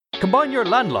Combine your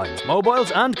landlines,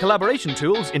 mobiles and collaboration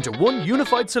tools into one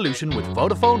unified solution with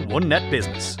Vodafone One Net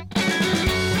Business.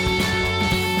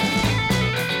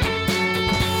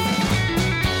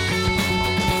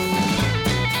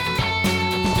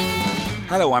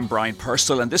 Hello, I'm Brian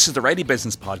Purcell and this is the Ready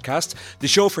Business Podcast, the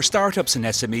show for startups and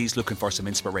SMEs looking for some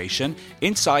inspiration,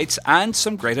 insights and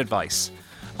some great advice.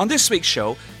 On this week's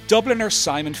show, Dubliner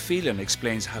Simon Phelan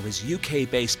explains how his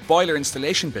UK-based boiler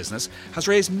installation business has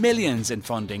raised millions in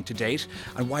funding to date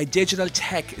and why digital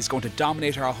tech is going to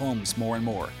dominate our homes more and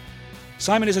more.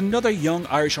 Simon is another young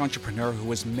Irish entrepreneur who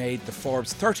has made the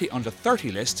Forbes 30 Under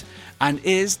 30 list and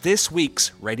is this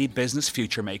week's Ready Business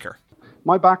Future Maker.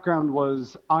 My background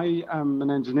was I am an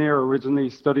engineer, originally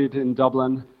studied in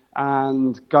Dublin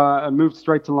and moved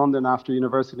straight to London after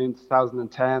university in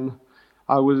 2010.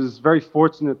 I was very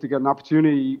fortunate to get an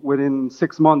opportunity within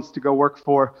 6 months to go work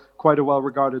for quite a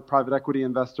well-regarded private equity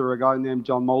investor, a guy named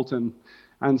John Moulton.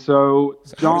 And so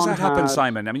John how does that happen,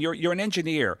 Simon? I mean, you're an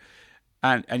engineer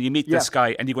and you meet this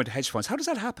guy and you go into hedge funds. How does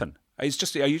that happen? Are you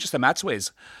just a maths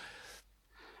whiz?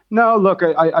 No, look,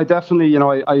 I definitely,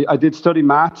 I did study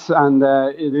maths and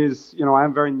it is, I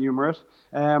am very numerate.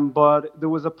 But there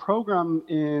was a program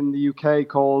in the UK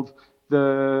called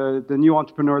the New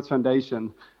Entrepreneurs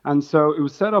Foundation. And so it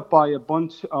was set up by a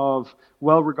bunch of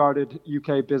well-regarded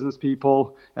UK business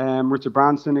people. Richard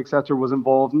Branson, etc., was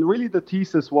involved. And really the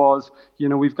thesis was,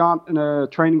 we've got a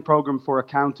training program for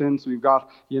accountants. We've got,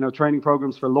 training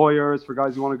programs for lawyers, for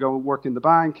guys who want to go work in the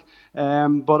bank.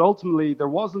 But ultimately, there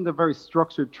wasn't a very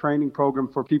structured training program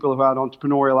for people who had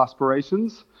entrepreneurial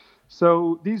aspirations.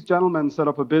 So these gentlemen set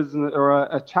up a business or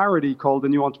a charity called the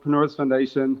New Entrepreneurs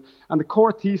Foundation. And the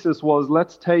core thesis was,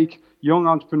 let's take young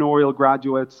entrepreneurial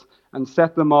graduates and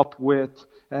set them up with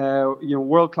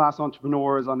world-class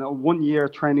entrepreneurs on a one-year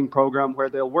training program where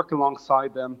they'll work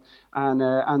alongside them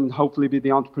and hopefully be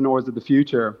the entrepreneurs of the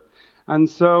future. And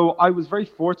so I was very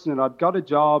fortunate. I'd got a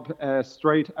job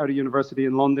straight out of university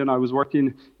in London. I was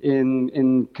working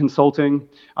in consulting.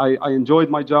 I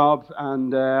enjoyed my job,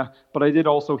 but I did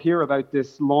also hear about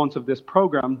this launch of this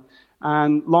program.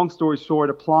 And long story short,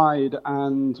 applied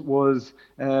and was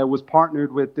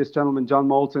partnered with this gentleman, John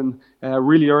Moulton,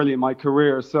 really early in my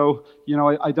career. So,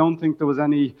 I don't think there was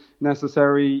any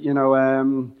necessary,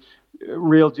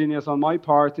 real genius on my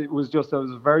part. It was just, I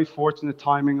was very fortunate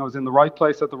timing. I was in the right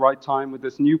place at the right time with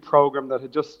this new program that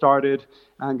had just started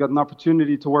and got an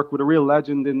opportunity to work with a real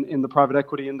legend in the private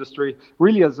equity industry,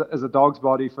 really as a dog's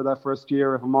body for that first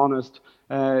year, if I'm honest.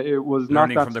 It was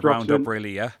learning not that from the ground up,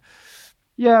 really, yeah?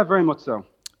 Yeah, very much so.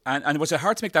 And was it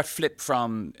hard to make that flip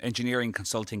from engineering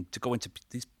consulting to go into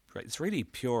these, it's really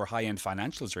pure high-end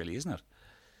financials, really, isn't it?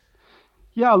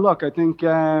 Yeah, look, I think,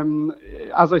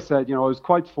 as I said, I was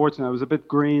quite fortunate. I was a bit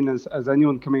green as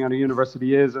anyone coming out of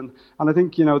university is. And I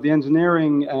think, the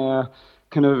engineering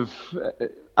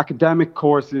academic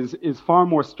course is far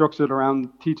more structured around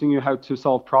teaching you how to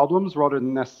solve problems rather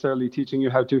than necessarily teaching you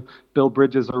how to build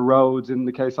bridges or roads. In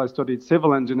the case I studied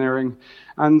civil engineering.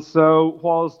 And so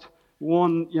whilst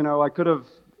I could have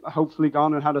hopefully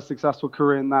gone and had a successful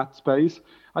career in that space,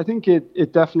 I think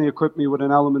it definitely equipped me with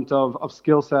an element of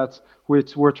skill sets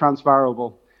which were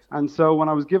transferable. And so when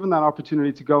I was given that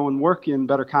opportunity to go and work in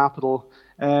Better Capital,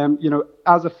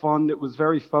 as a fund, it was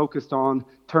very focused on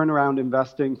turnaround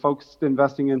investing, focused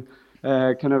investing in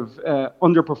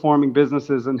underperforming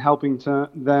businesses and helping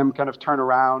them kind of turn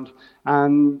around.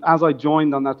 And as I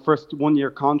joined on that first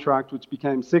 1-year contract, which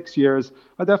became 6 years,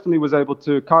 I definitely was able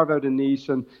to carve out a niche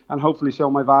and hopefully show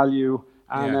my value.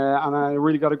 And I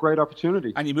really got a great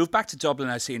opportunity. And you moved back to Dublin,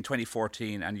 I see, in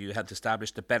 2014, and you helped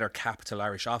establish the Better Capital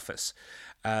Irish office.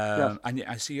 Yes. And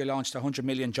I see you launched a 100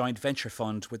 million joint venture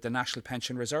fund with the National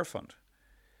Pension Reserve Fund.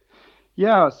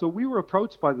 Yeah, so we were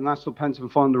approached by the National Pension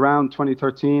Fund around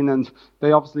 2013, and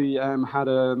they obviously had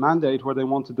a mandate where they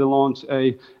wanted to launch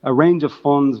a range of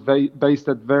funds based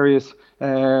at various,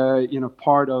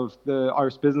 part of the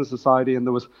Irish Business Society, and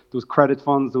there was credit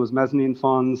funds, there was mezzanine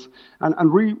funds,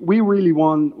 and we really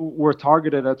were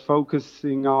targeted at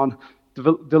focusing on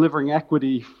delivering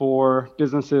equity for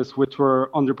businesses which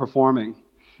were underperforming.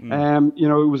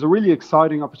 It was a really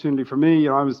exciting opportunity for me.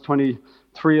 I was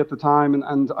 23 at the time,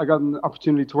 and I got an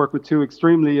opportunity to work with two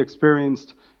extremely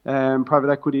experienced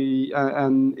private equity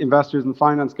and investors and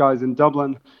finance guys in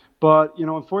Dublin. But,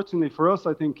 unfortunately for us,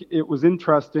 I think it was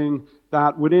interesting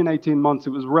that within 18 months,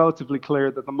 it was relatively clear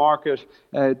that the market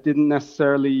didn't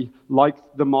necessarily like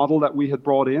the model that we had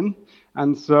brought in.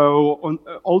 And so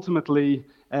ultimately,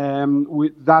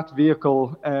 that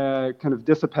vehicle kind of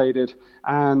dissipated,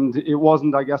 and it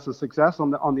wasn't, I guess, a success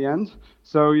on the end.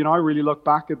 So, I really look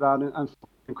back at that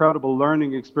and incredible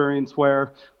learning experience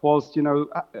where, whilst,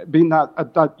 being that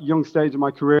at that young stage of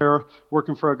my career,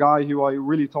 working for a guy who I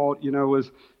really thought,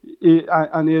 was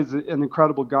and is an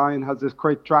incredible guy and has this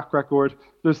great track record,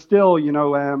 there's still,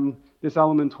 this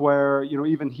element where,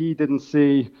 even he didn't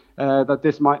see that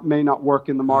this may not work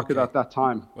in the market at that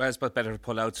time. Well, it's better to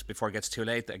pull out before it gets too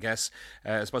late, I guess.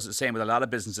 I suppose it's the same with a lot of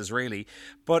businesses, really.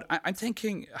 But I'm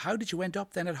thinking, how did you end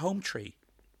up then at Hometree?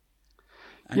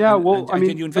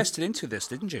 You invested into this,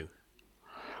 didn't you?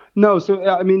 No, so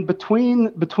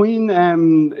between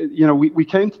we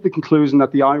came to the conclusion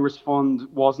that the Irish fund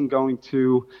wasn't going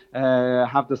to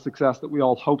have the success that we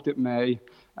all hoped it may.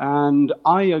 And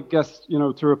I guess,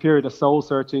 through a period of soul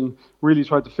searching, really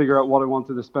tried to figure out what I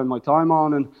wanted to spend my time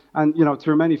on. And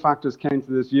through many factors came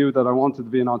to this view that I wanted to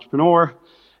be an entrepreneur.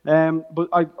 But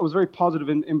I was very positive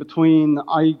in between.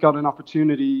 I got an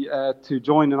opportunity to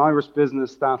join an Irish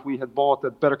business that we had bought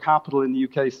at Better Capital in the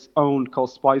UK owned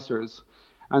called Spicers.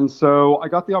 And so I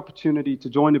got the opportunity to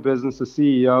join a business as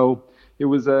CEO. It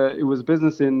was a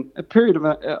business in a period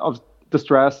of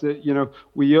distress.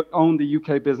 We owned the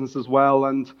UK business as well,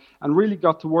 and really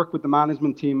got to work with the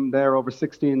management team there over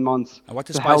 16 months. And what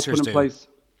does to help Spicers put in place.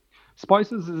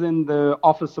 Spicers is in the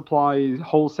office supply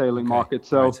wholesaling market.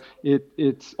 So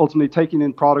it's ultimately taking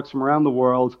in products from around the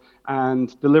world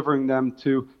and delivering them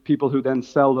to people who then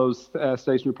sell those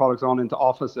stationery products on into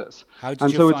offices. How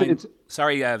did you find?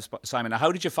 Sorry, Simon.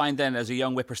 How did you find then, as a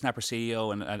young whippersnapper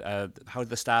CEO, and how did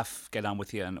the staff get on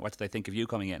with you, and what did they think of you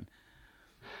coming in?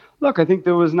 Look, I think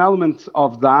there was an element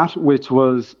of that which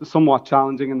was somewhat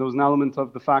challenging, and there was an element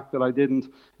of the fact that I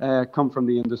didn't come from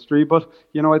the industry. But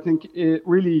I think it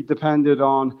really depended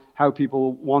on how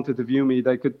people wanted to view me.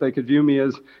 They could view me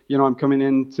as I'm coming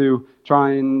in to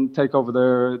try and take over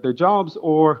their jobs,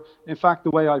 or in fact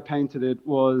the way I painted it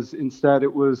was instead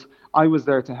it was I was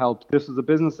there to help. This was a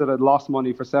business that had lost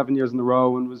money for 7 years in a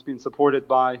row and was being supported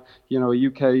by a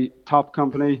UK top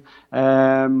company.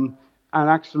 And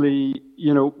actually,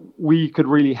 we could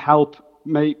really help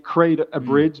create a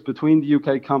bridge between the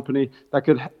UK company that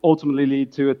could ultimately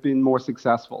lead to it being more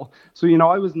successful. So,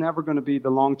 I was never going to be the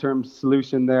long-term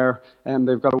solution there. And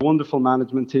they've got a wonderful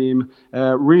management team.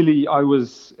 Really, I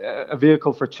was a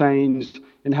vehicle for change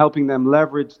in helping them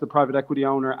leverage the private equity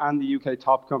owner and the UK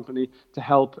top company to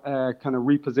help kind of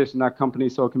reposition that company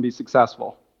so it can be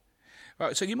successful.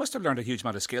 So you must have learned a huge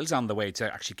amount of skills on the way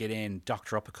to actually get in,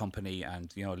 doctor up a company,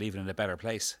 and leave it in a better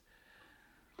place.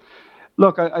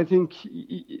 Look, I think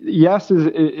yes.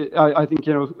 I think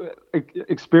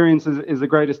experience is the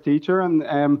greatest teacher,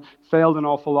 and failed an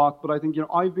awful lot. But I think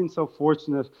I've been so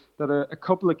fortunate that a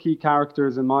couple of key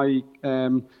characters in my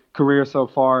career so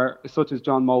far, such as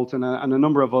John Moulton and a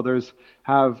number of others,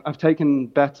 have taken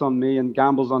bets on me and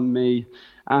gambles on me,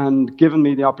 and given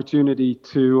me the opportunity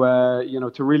to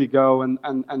really go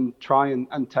and try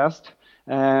and test.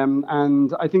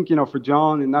 And I think, for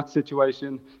John in that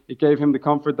situation, it gave him the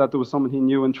comfort that there was someone he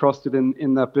knew and trusted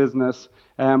in that business.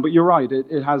 But you're right,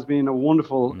 it has been a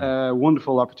wonderful,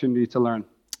 wonderful opportunity to learn.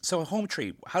 So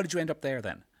Hometree, how did you end up there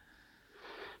then?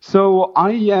 So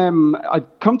I'd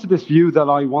come to this view that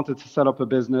I wanted to set up a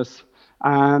business.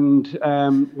 And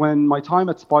when my time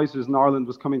at Spicers in Ireland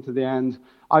was coming to the end,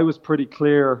 I was pretty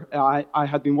clear. I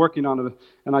had been working on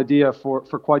an idea for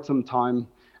quite some time.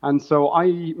 And so I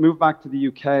moved back to the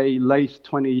UK late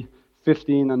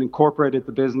 2015 and incorporated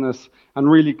the business. And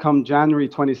really come January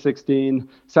 2016,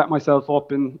 set myself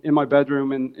up in my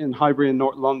bedroom in Highbury in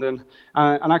North London.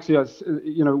 And actually, I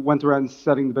went around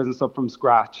setting the business up from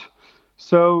scratch.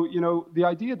 So, the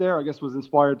idea there, I guess, was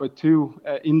inspired by two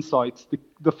insights.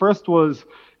 The first was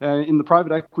in the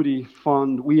private equity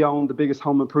fund, we own the biggest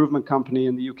home improvement company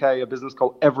in the UK, a business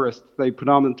called Everest. They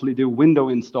predominantly do window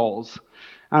installs.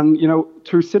 And,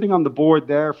 through sitting on the board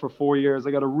there for 4 years,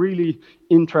 I got a really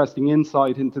interesting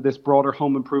insight into this broader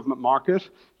home improvement market.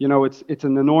 It's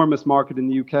an enormous market in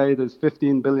the UK. There's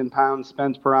 £15 billion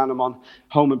spent per annum on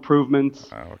home improvements.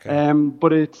 Oh, okay.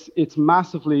 But it's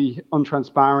massively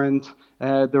untransparent.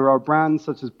 There are brands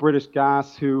such as British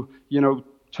Gas who,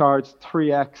 charge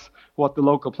 3x what the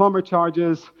local plumber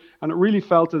charges. And it really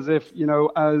felt as if,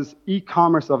 as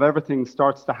e-commerce of everything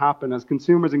starts to happen, as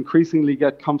consumers increasingly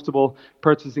get comfortable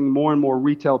purchasing more and more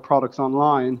retail products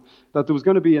online, that there was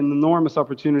going to be an enormous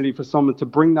opportunity for someone to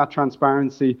bring that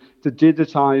transparency, to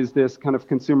digitize this kind of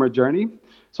consumer journey.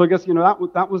 So I guess,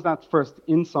 that was that first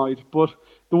insight. But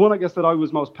the one, I guess, that I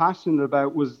was most passionate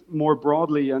about was more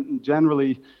broadly and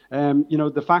generally,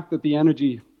 the fact that the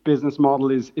energy business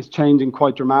model is changing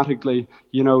quite dramatically.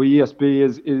 ESB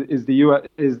is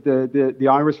the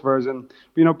Irish version.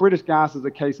 But, British Gas is a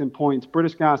case in point.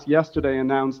 British Gas yesterday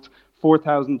announced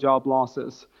 4,000 job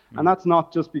losses. And that's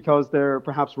not just because they're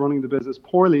perhaps running the business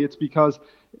poorly. It's because,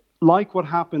 like what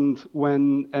happened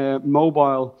when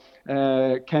mobile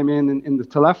came in the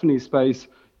telephony space,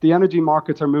 the energy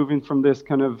markets are moving from this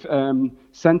kind of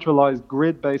centralized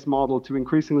grid-based model to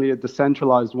increasingly a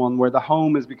decentralized one, where the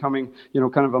home is becoming,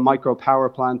 kind of a micro power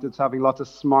plant. It's having lots of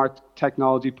smart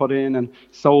technology put in, and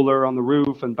solar on the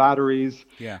roof and batteries.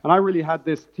 Yeah. And I really had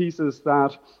this thesis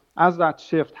that as that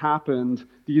shift happened,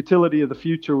 the utility of the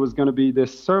future was going to be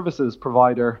this services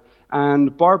provider.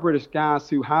 And Bar British Gas,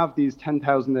 who have these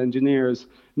 10,000 engineers,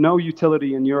 no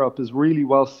utility in Europe is really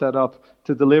well set up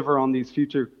to deliver on these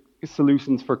future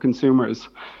solutions for consumers.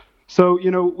 So,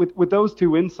 with those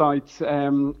two insights,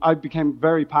 I became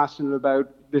very passionate about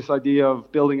this idea of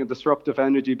building a disruptive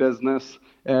energy business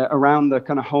around the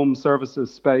kind of home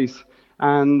services space,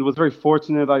 and was very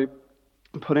fortunate. I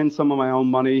put in some of my own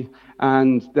money,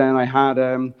 and then I had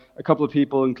a couple of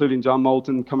people, including John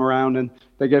Moulton, come around, and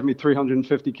they gave me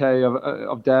 350k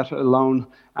of debt alone,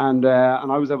 and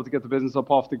I was able to get the business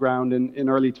up off the ground in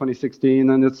early 2016,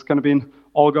 and it's kind of been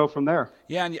all go from there.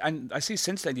 Yeah, and I see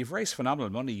since then you've raised phenomenal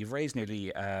money. You've raised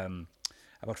nearly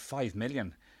about 5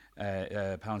 million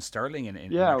pounds sterling in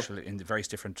the various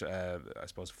different, I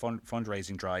suppose,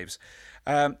 fundraising drives.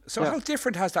 How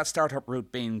different has that startup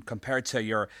route been compared to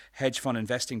your hedge fund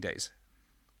investing days?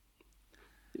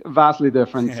 Vastly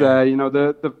different.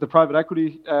 The private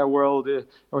equity world,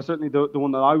 or certainly the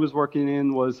one that I was working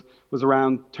in, was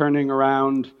around turning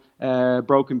around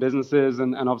broken businesses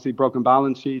and obviously broken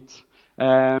balance sheets.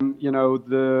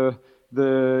 The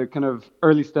kind of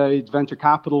early stage venture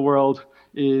capital world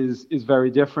is very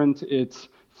different. It's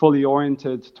fully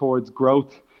oriented towards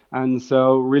growth, and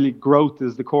so really growth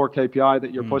is the core KPI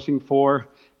that you're pushing for.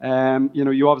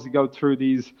 You obviously go through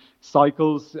these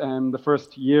cycles, and the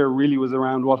first year really was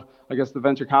around what I guess the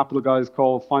venture capital guys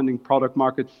call finding product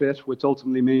market fit, which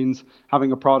ultimately means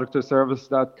having a product or service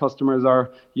that customers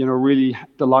are really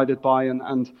delighted by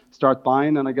and start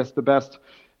buying. And I guess the best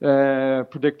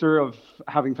predictor of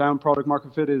having found product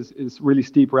market fit is really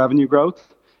steep revenue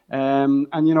growth.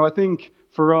 I think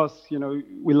for us,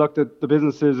 we looked at the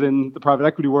businesses in the private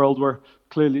equity world were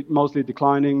clearly mostly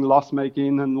declining,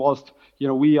 loss-making, and whilst,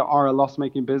 we are a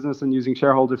loss-making business and using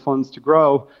shareholder funds to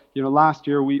grow, last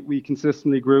year we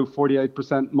consistently grew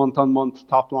 48% month-on-month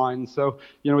top line. So,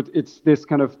 it's this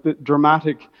kind of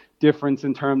dramatic difference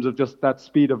in terms of just that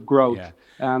speed of growth. Yeah.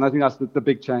 And I think that's the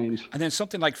big change. And then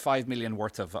something like 5 million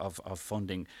worth of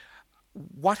funding.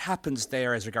 What happens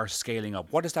there as regards to scaling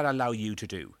up? What does that allow you to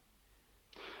do?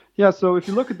 Yeah, so if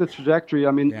you look at the trajectory,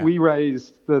 we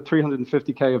raised the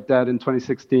 350k of debt in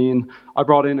 2016. I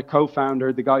brought in a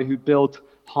co-founder, the guy who built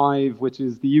Hive, which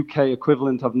is the UK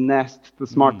equivalent of Nest, the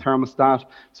smart thermostat.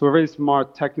 So a very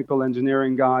smart technical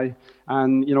engineering guy.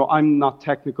 And, I'm not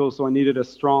technical, so I needed a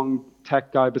strong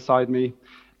tech guy beside me.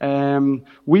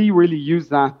 We really used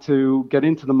that to get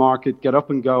into the market, get up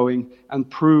and going, and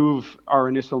prove our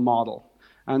initial model.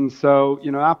 And so,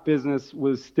 that business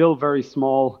was still very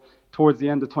small towards the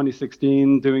end of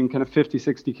 2016, doing kind of 50,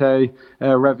 60k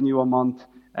revenue a month.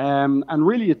 And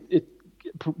really, it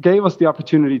gave us the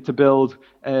opportunity to build,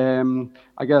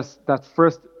 I guess, that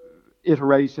first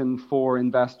iteration for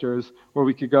investors, where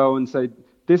we could go and say,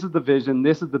 this is the vision,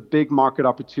 this is the big market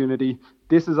opportunity,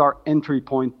 this is our entry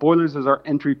point. Boilers is our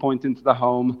entry point into the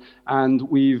home, and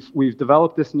we've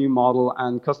developed this new model,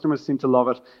 and customers seem to love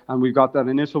it, and we've got that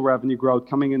initial revenue growth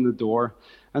coming in the door.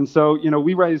 And so,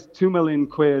 we raised 2 million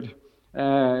quid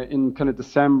in kind of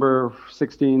December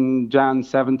 16, Jan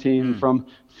 17 from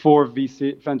 4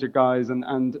 VC venture guys and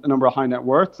a number of high net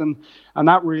worths, and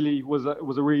that really was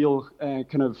a real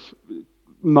kind of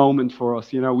moment for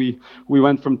us. We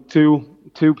went from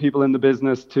two people in the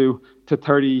business to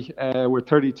 30. We're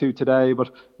 32 today,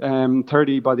 but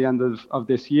 30 by the end of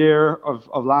this year,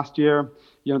 of last year.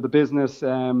 The business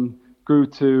grew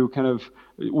to kind of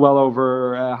well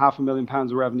over £500,000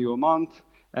 of revenue a month.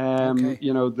 Okay.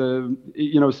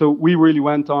 So we really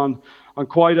went on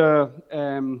quite a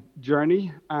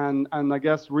journey, and I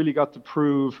guess really got to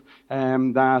prove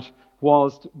that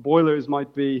whilst boilers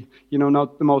might be,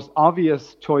 not the most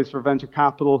obvious choice for venture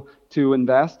capital to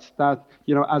invest, that,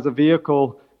 as a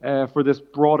vehicle for this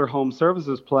broader home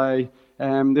services play,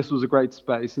 this was a great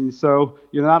space. And so,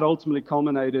 that ultimately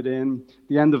culminated in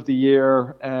the end of the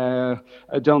year,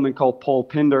 a gentleman called Paul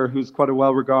Pinder, who's quite a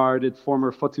well-regarded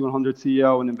former FTSE 100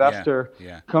 CEO and investor,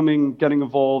 getting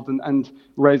involved and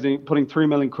putting 3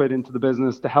 million quid into the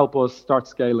business to help us start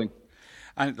scaling.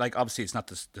 And like, obviously it's not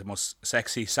the most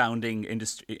sexy sounding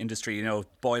industry,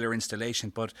 boiler installation,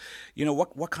 but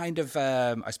what kind of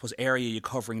I suppose area are you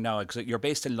covering now? Because you're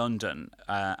based in London,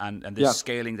 and this Yes.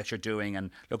 scaling that you're doing,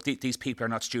 and look, these people are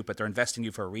not stupid, they're investing in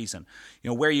you for a reason.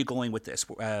 Where are you going with this,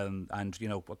 and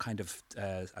what kind of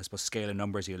I suppose scale and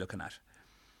numbers are you looking at?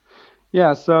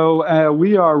 Yeah, so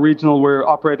we are regional. We're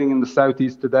operating in the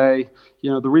southeast today.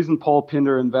 The reason Paul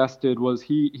Pinder invested was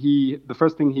the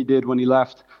first thing he did when he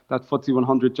left that FTSE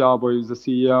 100 job where he was the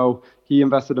CEO, he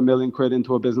invested £1 million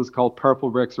into a business called Purple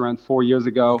Bricks around 4 years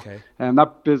ago. Okay. And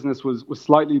that business was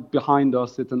slightly behind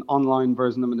us. It's an online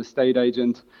version of an estate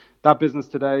agent. That business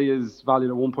today is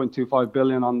valued at 1.25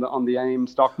 billion on the AIM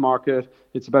stock market.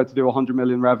 It's about to do 100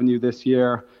 million revenue this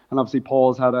year, and obviously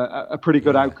Paul's had a pretty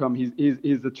good outcome.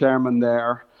 He's the chairman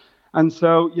there, and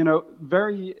so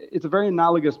it's a very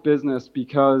analogous business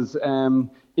because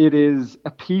it is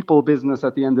a people business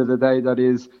at the end of the day that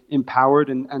is empowered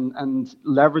and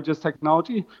leverages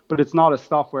technology, but it's not a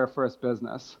software first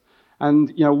business.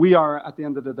 And we are at the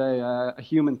end of the day a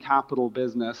human capital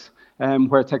business,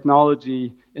 where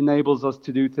technology enables us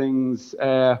to do things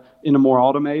in a more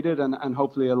automated and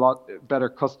hopefully a lot better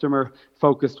customer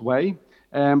focused way.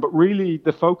 But really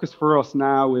the focus for us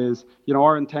now is,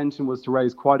 our intention was to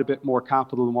raise quite a bit more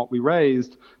capital than what we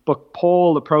raised. But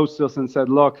Paul approached us and said,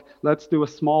 look, let's do a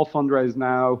small fundraise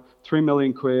now, 3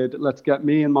 million quid. Let's get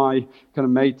me and my kind of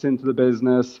mates into the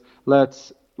business.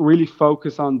 Let's really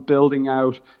focus on building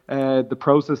out the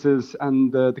processes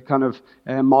and the kind of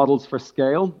models for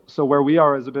scale. So where we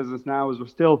are as a business now is we're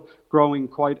still growing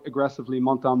quite aggressively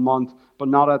month on month, but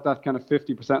not at that kind of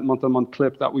 50% month on month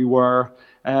clip that we were.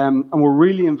 And we're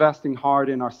really investing hard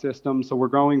in our system. So we're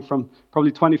growing from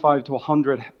probably 25 to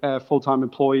 100 full-time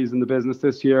employees in the business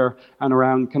this year, and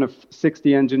around kind of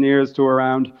 60 engineers to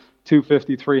around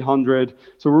 250, 300.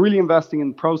 So we're really investing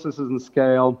in processes and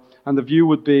scale. And the view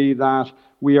would be that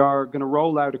we are going to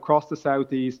roll out across the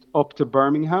southeast up to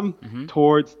Birmingham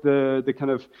towards the kind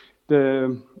of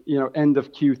the end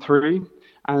of Q3.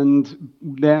 And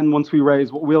then once we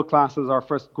raise what we'll class as our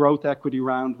first growth equity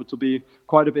round, which will be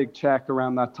quite a big check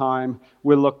around that time,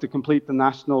 we'll look to complete the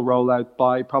national rollout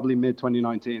by probably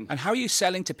mid-2019. And how are you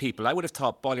selling to people? I would have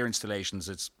thought boiler installations,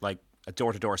 it's like a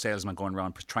door-to-door salesman going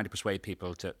around trying to persuade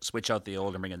people to switch out the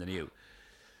old and bring in the new.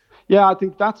 Yeah, I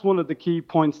think that's one of the key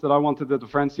points that I wanted to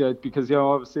differentiate because,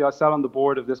 obviously I sat on the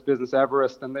board of this business,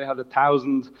 Everest, and they had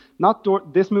 1,000,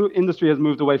 industry has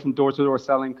moved away from door-to-door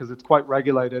selling because it's quite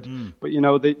regulated. But,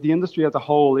 the industry as a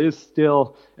whole is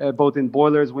still, both in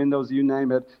boilers, windows, you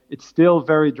name it, it's still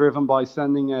very driven by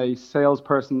sending a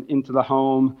salesperson into the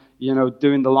home,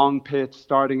 doing the long pitch,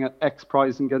 starting at X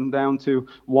price and getting down to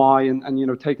Y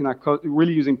and taking that,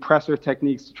 really using pressure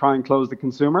techniques to try and close the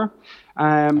consumer.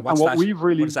 And what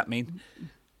does that mean?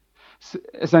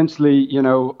 Essentially,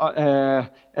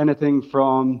 anything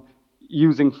from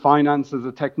using finance as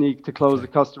a technique to close the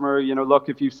customer. Look,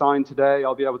 if you sign today,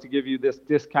 I'll be able to give you this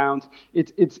discount.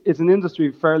 It's an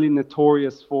industry fairly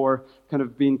notorious for kind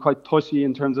of being quite pushy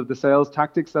in terms of the sales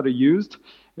tactics that are used.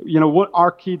 What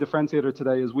our key differentiator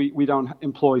today is we don't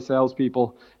employ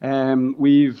salespeople.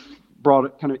 We've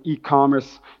brought kind of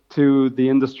e-commerce to the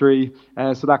industry.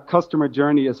 So that customer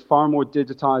journey is far more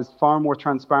digitized, far more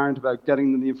transparent about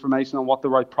getting them the information on what the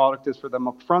right product is for them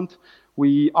up front.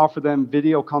 We offer them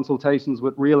video consultations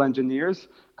with real engineers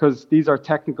because these are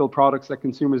technical products that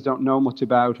consumers don't know much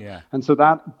about. Yeah. And so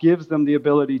that gives them the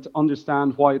ability to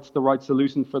understand why it's the right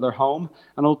solution for their home.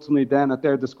 And ultimately then at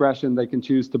their discretion, they can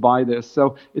choose to buy this.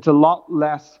 So it's a lot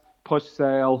less push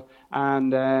sale,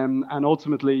 and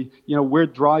ultimately, we're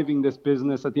driving this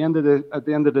business. At the end of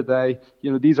the day,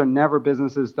 these are never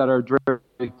businesses that are driven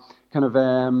by kind of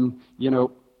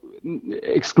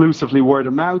exclusively word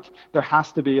of mouth. There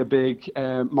has to be a big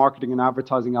marketing and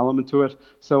advertising element to it.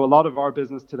 So a lot of our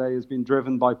business today has been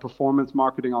driven by performance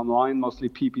marketing online, mostly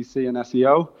PPC and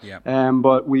SEO. Yeah.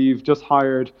 But we've just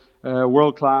hired a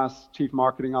world-class chief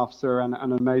marketing officer and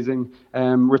an amazing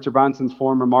Richard Branson's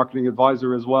former marketing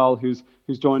advisor as well, who's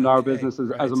joined our business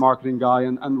as a marketing guy.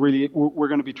 And really, we're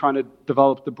going to be trying to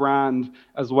develop the brand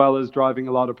as well as driving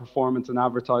a lot of performance and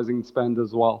advertising spend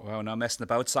as well. Well, not messing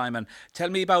about, Simon. Tell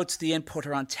me about the input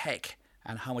around tech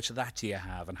and how much of that do you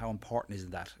have and how important is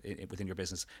that within your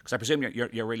business? Because I presume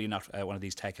you're really not one of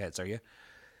these tech heads, are you?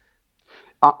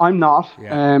 I'm not.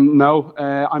 Yeah. No.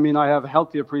 I mean, I have a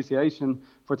healthy appreciation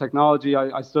for technology.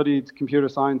 I studied computer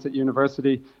science at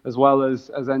university as well as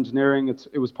engineering.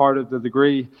 It was part of the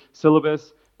degree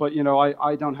syllabus. But,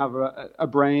 I don't have a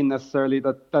brain necessarily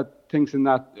that thinks in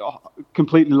that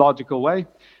completely logical way.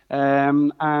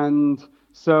 And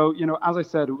So, as I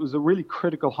said, it was a really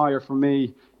critical hire for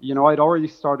me. I'd already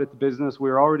started the business. We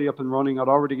were already up and running. I'd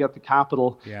already got the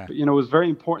capital. Yeah. But, it was very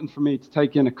important for me to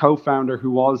take in a co-founder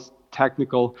who was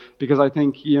technical, because I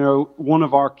think, one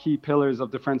of our key pillars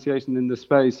of differentiation in this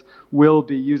space will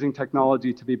be using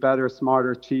technology to be better,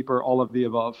 smarter, cheaper, all of the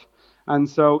above. And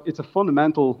so it's a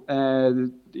fundamental,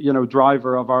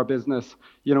 driver of our business.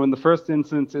 In the first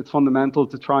instance, it's fundamental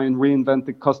to try and reinvent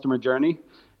the customer journey.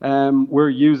 We're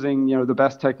using, the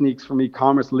best techniques from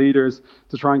e-commerce leaders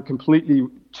to try and completely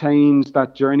change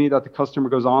that journey that the customer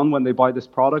goes on when they buy this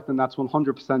product, and that's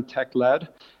 100% tech-led.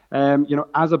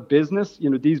 As a business,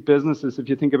 these businesses, if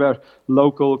you think about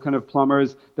local kind of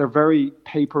plumbers, they're very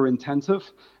paper intensive.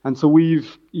 And so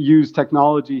we've used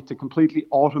technology to completely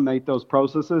automate those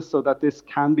processes so that this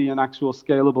can be an actual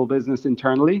scalable business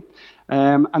internally.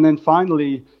 And then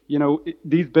finally,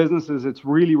 these businesses, it's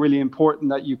really, really important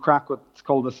that you crack what's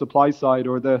called the supply side,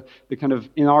 or the kind of,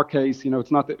 in our case,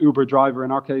 it's not the Uber driver.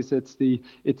 In our case, it's the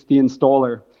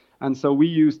installer. And so we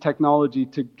use technology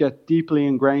to get deeply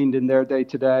ingrained in their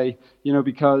day-to-day,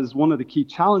 because one of the key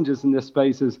challenges in this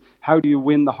space is how do you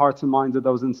win the hearts and minds of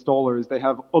those installers? They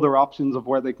have other options of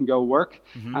where they can go work.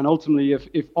 Mm-hmm. And ultimately,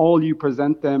 if all you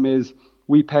present them is,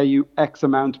 we pay you X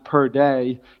amount per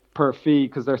day, per fee,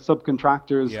 because they're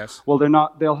subcontractors, yes, well,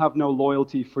 they'll have no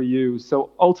loyalty for you.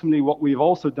 So ultimately, what we've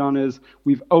also done is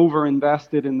we've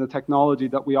over-invested in the technology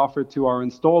that we offer to our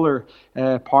installer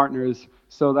partners,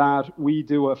 so that we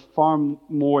do a far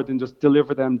more than just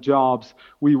deliver them jobs.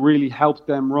 We really help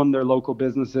them run their local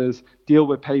businesses, deal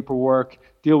with paperwork,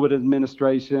 deal with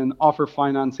administration, offer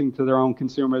financing to their own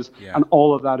consumers, and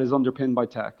all of that is underpinned by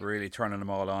tech. Really turning them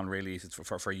all on, really,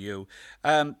 for you.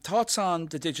 Thoughts on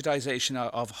the digitization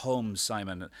of homes,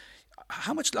 Simon?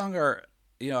 How much longer,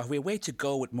 have we a way to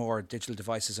go with more digital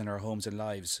devices in our homes and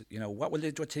lives? What will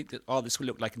you think that all this will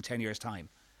look like in 10 years' time?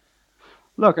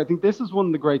 Look, I think this is one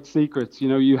of the great secrets.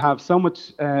 You have so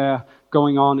much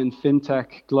going on in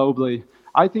fintech globally.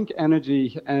 I think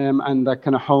energy and that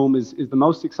kind of home is the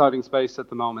most exciting space at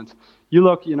the moment. You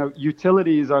look,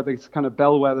 utilities are this kind of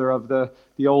bellwether of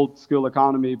the old school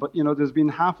economy, but there's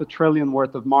been $500 billion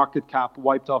worth of market cap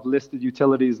wiped off listed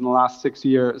utilities in the last 6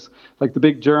 years. Like the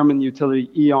big German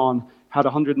utility E.ON had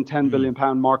 £110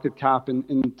 billion market cap in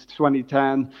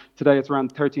 2010. Today it's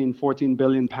around 13-14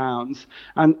 billion pounds.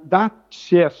 And that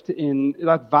shift in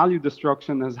that value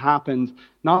destruction has happened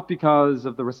not because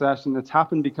of the recession. It's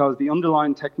happened because the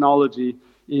underlying technology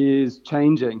is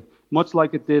changing, much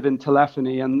like it did in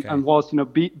telephony. And whilst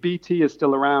BT is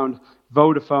still around,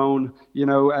 Vodafone,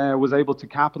 was able to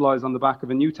capitalize on the back of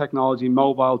a new technology,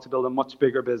 mobile, to build a much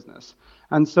bigger business.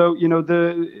 And so,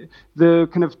 the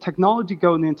kind of technology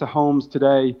going into homes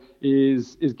today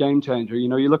is game changer.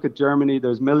 You look at Germany,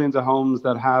 there's millions of homes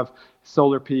that have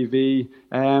solar PV.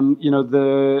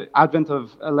 The advent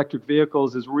of electric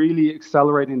vehicles is really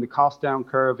accelerating the cost down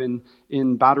curve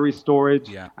in battery storage.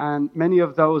 Yeah. And many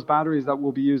of those batteries that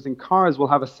will be used in cars will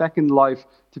have a second life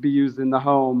to be used in the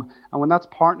home. And when that's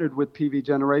partnered with PV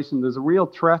generation, there's a real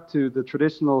threat to the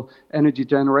traditional energy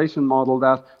generation model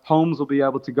that homes will be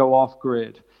able to go off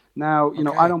grid. Now,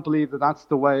 I don't believe that that's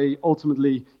the way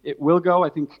ultimately it will go. I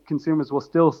think consumers will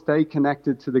still stay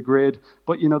connected to the grid,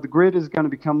 but the grid is going to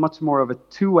become much more of a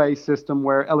two-way system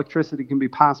where electricity can be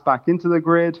passed back into the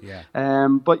grid. Yeah.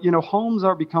 But homes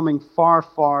are becoming far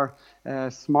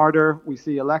smarter. We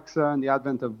see Alexa and the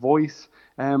advent of voice.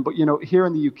 But here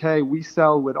in the UK, we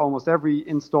sell with almost every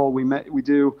install we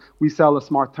do. We sell a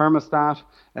smart thermostat.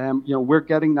 We're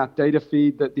getting that data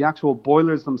feed. That the actual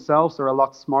boilers themselves are a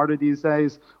lot smarter these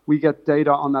days. We get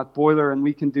data on that boiler, and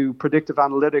we can do predictive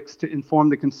analytics to inform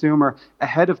the consumer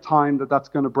ahead of time that that's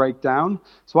going to break down.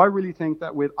 So I really think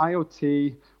that with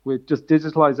IoT, with just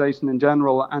digitalization in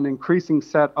general, and increasing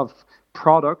set of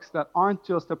products that aren't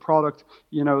just a product,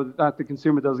 that the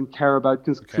consumer doesn't care about,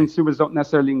 because consumers don't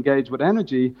necessarily engage with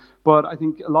energy. But I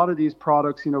think a lot of these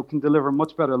products, can deliver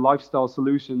much better lifestyle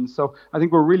solutions. So I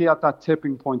think we're really at that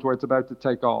tipping point where it's about to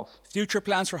take off. Future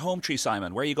plans for Hometree,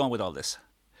 Simon? Where are you going with all this?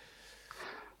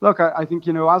 Look, I think,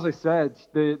 as I said,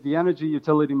 the energy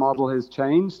utility model has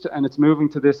changed, and it's moving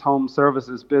to this home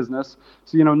services business.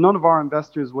 So, none of our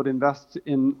investors would invest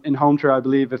in Hometree, I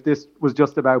believe, if this was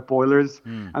just about boilers.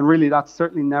 And really, that's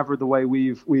certainly never the way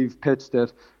we've pitched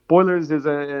it. Boilers is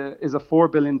a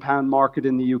 £4 billion market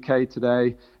in the UK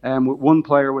today, with one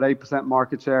player with 8%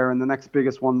 market share and the next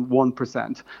biggest one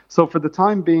 1%. So for the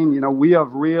time being, we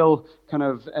have real kind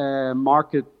of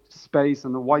market space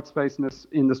and the white space in this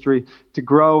industry to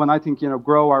grow. And I think,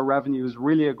 grow our revenues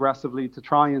really aggressively to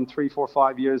try in 3, 4,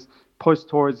 5 years, push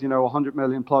towards, 100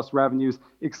 million plus revenues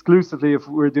exclusively if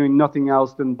we're doing nothing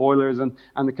else than boilers and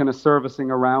the kind of servicing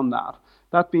around that.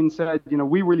 That being said,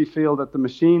 we really feel that the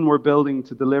machine we're building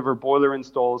to deliver boiler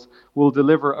installs will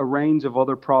deliver a range of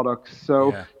other products.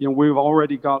 So, we've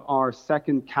already got our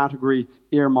second category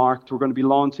earmarked. We're going to be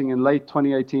launching in late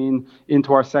 2018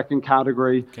 into our second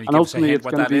category. Can you give us a hint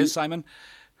what that is, Simon?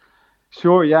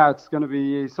 Sure, yeah, it's going to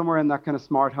be somewhere in that kind of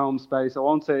smart home space. I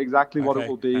won't say exactly what it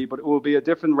will be, but it will be a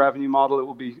different revenue model. It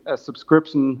will be a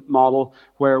subscription model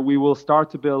where we will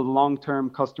start to build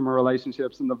long-term customer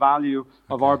relationships, and the value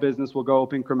of our business will go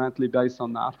up incrementally based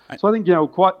on that. So I think,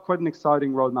 quite an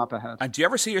exciting roadmap ahead. And do you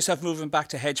ever see yourself moving back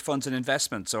to hedge funds and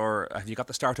investments, or have you got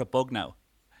the startup bug now?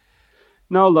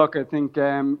 No, look, I think,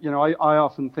 I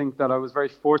often think that I was very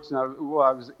fortunate.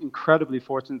 I was incredibly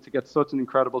fortunate to get such an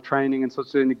incredible training and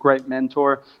such a great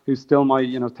mentor who's still my,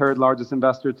 third largest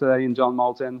investor today in John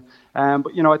Moulton.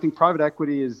 But, I think private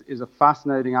equity is a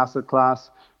fascinating asset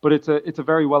class, but it's a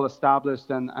very well established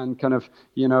and kind of,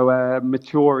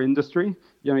 mature industry.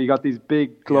 You got these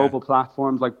big global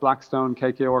platforms like Blackstone,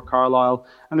 KKR, Carlyle,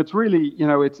 and it's really,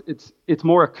 it's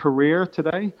more a career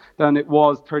today than it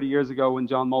was 30 years ago when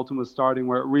John Moulton was starting,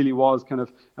 where it really was kind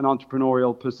of an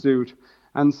entrepreneurial pursuit.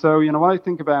 And so, when I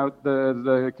think about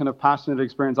the kind of passionate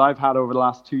experience I've had over the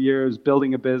last 2 years,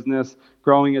 building a business,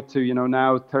 growing it to,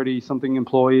 now 30-something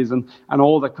employees and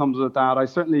all that comes with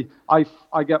that,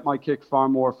 I get my kick far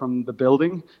more from the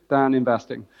building than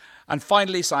investing. And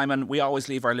finally, Simon, we always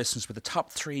leave our listeners with the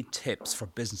top 3 tips for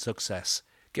business success.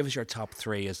 Give us your top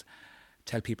 3.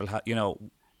 Tell people how,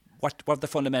 what are the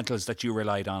fundamentals that you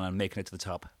relied on making it to the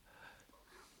top?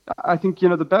 I think,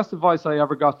 the best advice I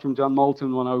ever got from John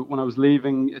Moulton when I was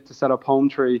leaving to set up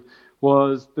Hometree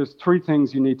was there's 3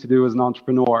 things you need to do as an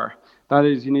entrepreneur. That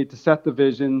is, you need to set the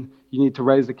vision, you need to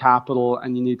raise the capital,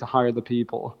 and you need to hire the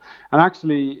people. And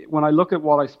actually, when I look at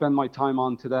what I spend my time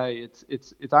on today,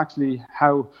 it's actually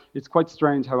it's quite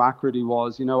strange how accurate he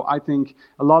was. I think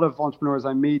a lot of entrepreneurs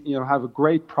I meet, have a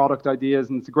great product ideas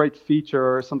and it's a great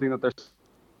feature or something that they're.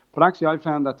 But actually, I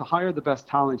found that to hire the best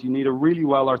talent, you need a really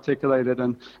well articulated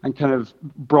and kind of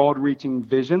broad-reaching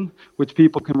vision, which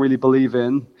people can really believe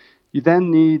in. You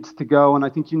then need to go, and I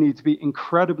think you need to be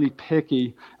incredibly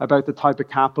picky about the type of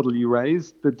capital you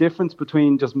raise. The difference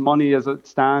between just money as it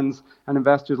stands and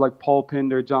investors like Paul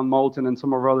Pinder, John Moulton, and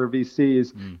some of our other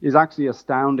VCs is actually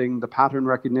astounding, the pattern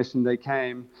recognition they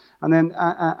came. And then,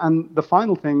 and the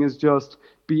final thing is just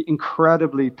be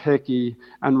incredibly picky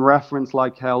and reference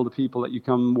like hell the people that you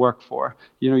come work for.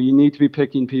 You need to be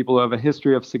picking people who have a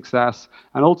history of success,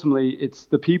 and ultimately it's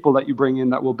the people that you bring in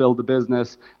that will build the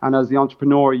business. And as the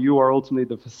entrepreneur, you are ultimately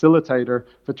the facilitator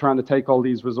for trying to take all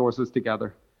these resources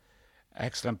together.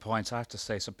 Excellent points, I have to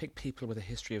say. So pick people with a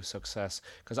history of success,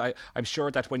 because I'm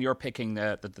sure that when you're picking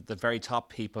the very top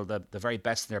people, the very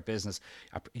best in their business,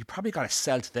 you probably got to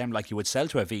sell to them like you would sell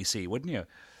to a VC, wouldn't you?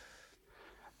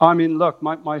 I mean, look,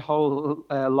 my whole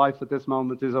life at this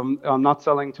moment is I'm not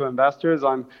selling to investors.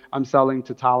 I'm selling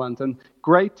to talent, and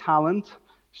great talent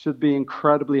should be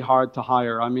incredibly hard to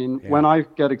hire. I mean, when I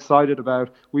get excited about,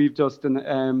 we have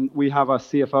a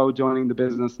CFO joining the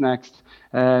business next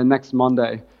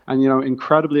Monday, and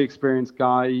incredibly experienced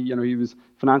guy. He was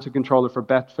financial controller for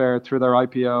Betfair through their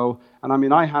IPO, and I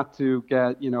mean, I had to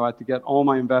get all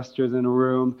my investors in a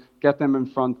room, get them in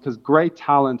front, because great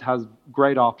talent has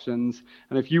great options,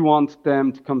 and if you want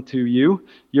them to come to you,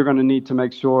 you're going to need to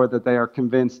make sure that they are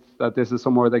convinced that this is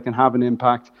somewhere they can have an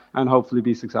impact and hopefully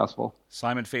be successful.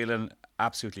 Simon Phelan,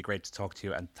 absolutely great to talk to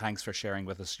you, and thanks for sharing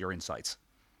with us your insights.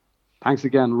 Thanks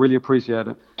again, really appreciate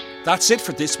it. That's it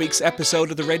for this week's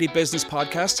episode of the Ready Business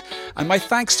Podcast, and my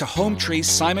thanks to Hometree's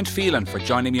Simon Phelan for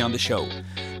joining me on the show.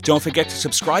 Don't forget to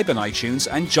subscribe on iTunes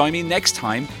and join me next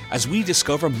time as we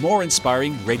discover more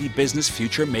inspiring Ready Business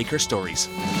future maker stories.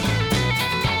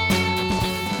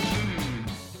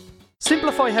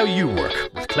 Simplify how you work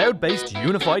with cloud-based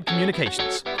unified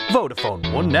communications.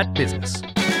 Vodafone One Net Business.